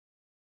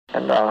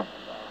And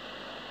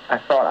I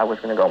thought I was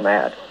going to go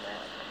mad.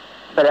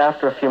 But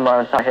after a few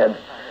months, I had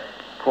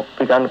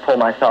begun to pull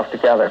myself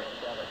together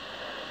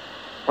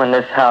when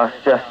this house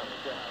just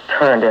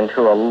turned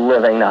into a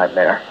living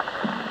nightmare.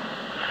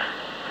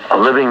 A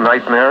living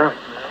nightmare?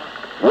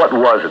 What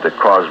was it that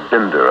caused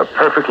Binder, a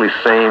perfectly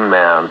sane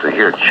man, to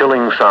hear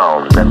chilling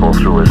sounds echo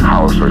through his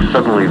house or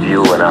suddenly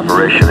view an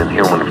apparition in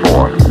human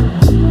form?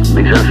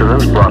 These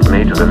incidents brought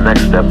me to the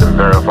next step in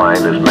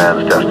verifying this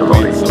man's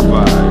testimony. We'll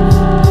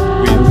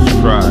survive. We'll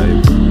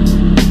strive.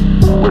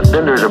 With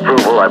Binder's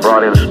approval, I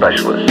brought in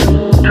specialists,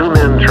 2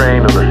 men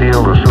trained in the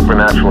field of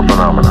supernatural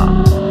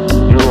phenomena.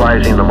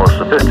 Utilizing the most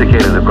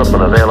sophisticated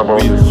equipment available.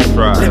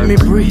 Let me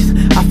breathe.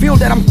 I feel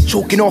that I'm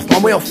choking off my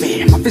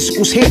welfare. My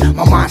physical's here,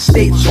 my mind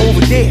state's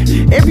over there.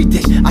 Every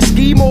day I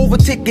scheme over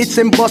tickets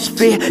and bus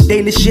fare.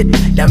 Daily shit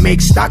that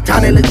makes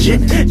Stocktown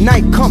illegit.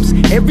 Night comes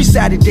every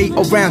Saturday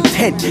around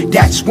 10.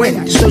 That's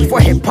when the search for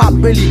hip-hop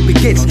really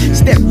begins.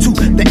 Step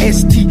 2, the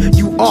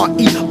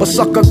S-T-U-R-E. But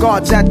sucker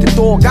guards at the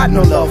door got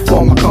no love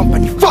for my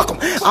company. Fuck 'em,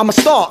 I'm a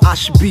star, I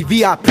should be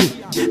VIP.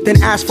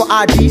 Then ask for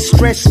ID,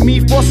 stress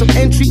me for some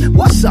entry.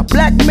 What's up,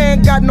 black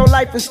man, got no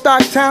life in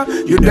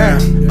Stocktown? You're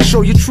down,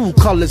 show your true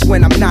colors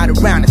when I'm not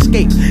around.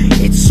 Escape,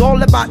 it's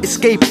all about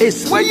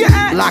escapism. Where you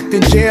at? Locked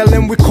in jail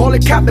and we call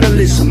it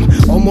capitalism.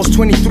 Almost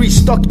 23,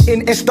 stuck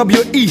in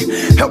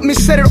SWE. Help me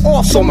set it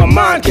off so my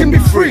mind can be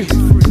free.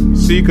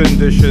 See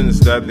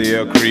conditions that they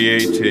are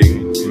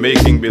creating,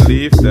 making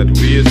believe that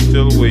we are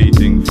still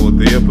waiting for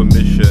their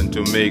permission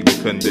to make the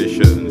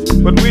conditions.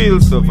 But we'll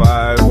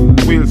survive,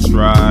 we'll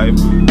strive.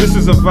 This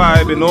is a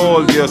vibe in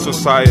all their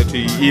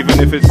society. Even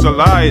if it's a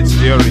lie, it's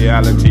their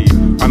reality.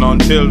 And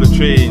until the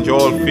change,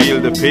 all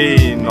feel the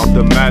pain of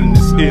the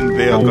madness in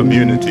their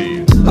community.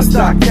 A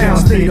Stocktown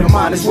state of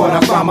mind is what I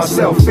find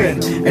myself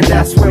in, and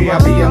that's where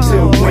I'll be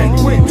until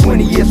when?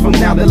 20 years from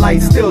now, the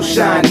light's still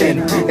shining.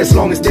 As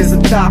long as there's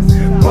a top,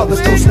 brothers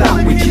don't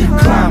stop. We keep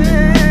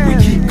climbing,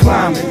 we keep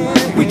climbing,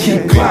 we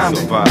keep climbing.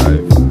 We'll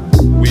survive,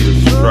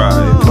 we'll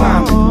strive.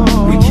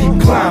 Climbing, we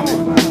keep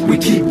climbing, we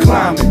keep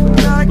climbing.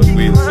 But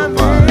we'll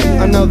survive.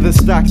 Another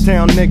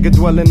Stocktown nigga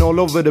dwelling all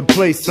over the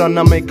place. Son,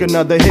 I make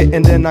another hit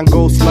and then I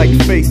ghost like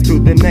face to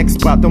the next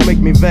spot. Don't make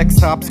me vex,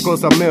 hops,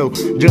 cause I'm ill.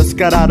 Just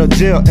got out of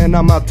jail and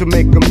I'm out to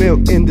make a meal.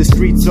 In the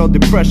streets of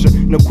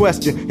depression, no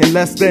question. In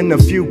less than a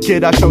few,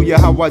 kid, I show you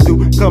how I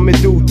do. Coming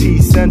through T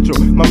Central,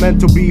 my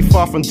mental be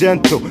far from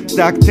gentle.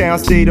 Stocktown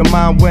state of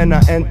mind when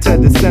I enter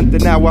the center.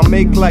 Now I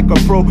make like a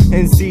pro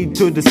and see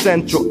to the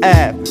Central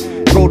Ave.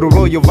 Go to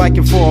Royal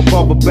Viking for a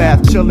bubble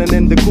bath. Chillin'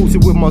 in the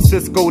Coosie with my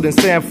Cisco and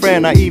San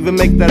Fran. I even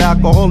make that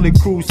alcoholic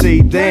crew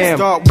say damn.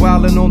 Start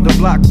wildin' on the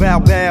block, bow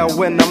bow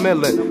when I'm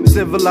illin'.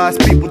 Civilized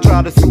people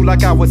try to sue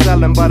like I was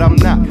selling, but I'm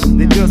not.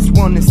 They just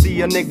wanna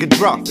see a nigga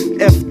drop.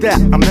 F that,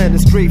 I'm heading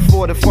straight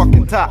for the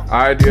fucking top.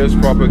 Ideas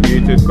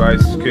propagated by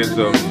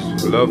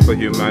schisms. Love for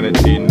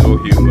humanity, no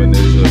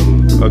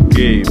humanism. A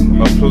game,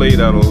 a play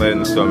that'll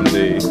end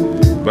someday.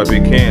 But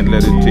we can't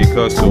let it take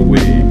us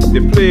away.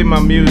 They play my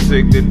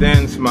music, they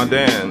dance my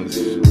dance.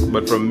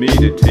 But from me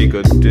they take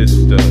a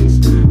distance.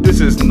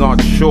 This is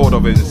not short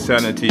of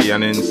insanity,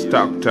 and in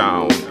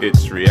Stocktown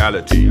it's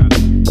reality.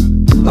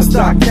 A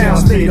Stocktown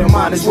state of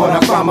mind is what I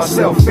find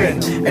myself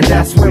in, and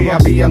that's where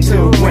I'll be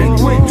until when?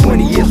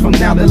 20 years from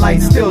now, the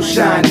light's still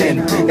shining.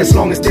 As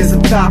long as there's a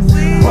top,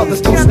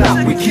 brothers don't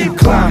stop. We keep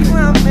climbing,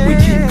 we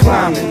keep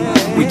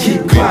climbing, we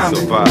keep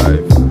climbing. We'll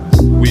survive,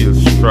 we'll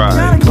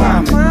strive.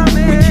 Climbing,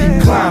 we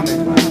keep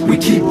climbing, we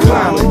keep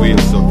climbing. We'll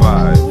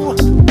survive.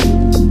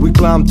 We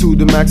climb to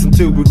the max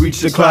until we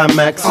reach the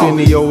climax.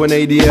 NEO and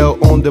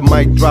ADL on the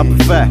mic, drop a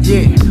fact.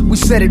 Yeah, we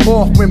set it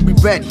off when we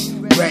ready.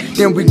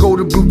 Then we go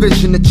to Blue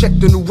Vision to check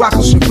the new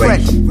rockets and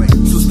ready.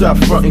 So stop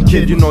frontin',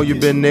 kid, you know you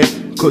been there.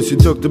 Cause you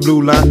took the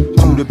blue line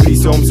to the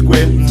Peace Home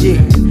Square.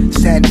 Yeah,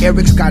 San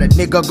Eric's got a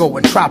nigga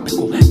going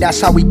tropical. That's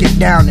how we get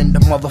down in the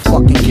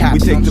motherfucking capital. We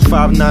take the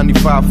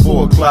 595,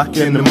 4 o'clock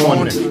in the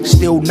morning.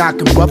 Still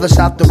knocking brothers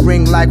out the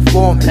ring like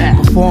Foreman.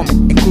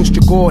 Performing in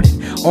Kunstler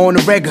Gordon on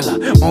the regular.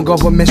 On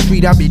Government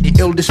Street, I be the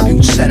ill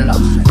dispute settler.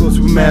 Cause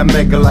we mad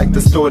mega like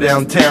the store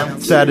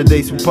downtown.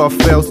 Saturdays we puff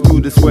bells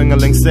through the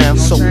swingling sound.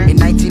 So in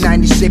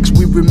 1996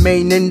 we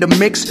remain in the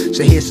mix.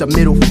 So here's a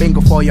middle finger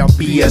for y'all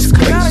BS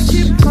clicks. Gotta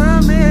keep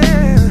climbing.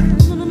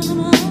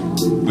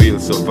 We'll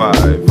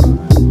survive,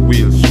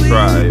 we'll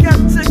strive.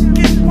 Got to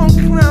keep on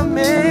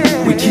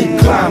climbing. We keep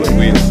climbing.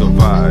 We'll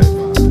survive.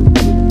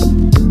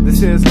 This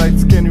here's like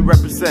Skinny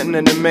representing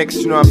in the mix,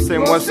 you know what I'm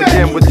saying? Once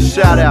again with the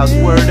shout outs,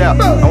 word out.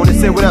 I wanna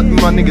say what up to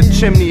my nigga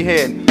Chimney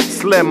Head,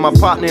 Slim, my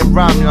partner in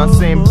rhyme, you know what I'm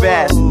saying?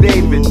 Bass,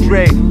 David,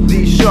 Dre,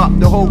 D Sharp,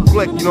 the whole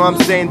clique, you know what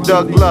I'm saying?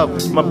 Doug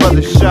Love, my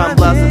brother Sean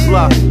Blast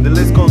Block, the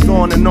list goes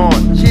on and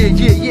on. Yeah,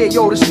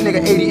 yo, this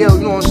nigga ADL,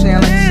 you know what I'm saying? I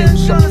like to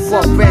say what's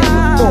up to Buck Van,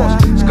 with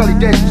Force, Scully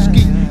Dash,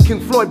 Ski, King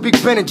Floyd,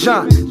 Big Ben and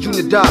John,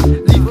 Junior Dog,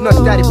 Leaf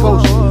Nuts, Daddy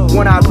Post,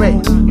 One Eye Ray.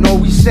 You know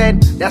what we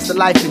said? That's the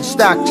life in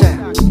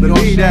Stocktown.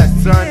 Believe that,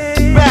 son.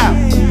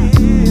 Bow!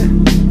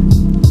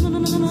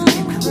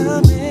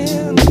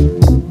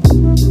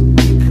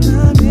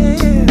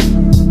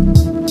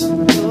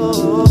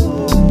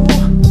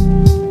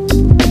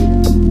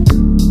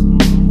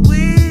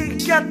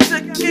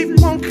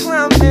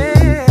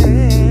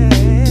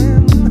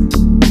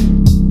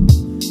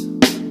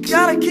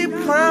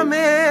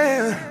 climbing.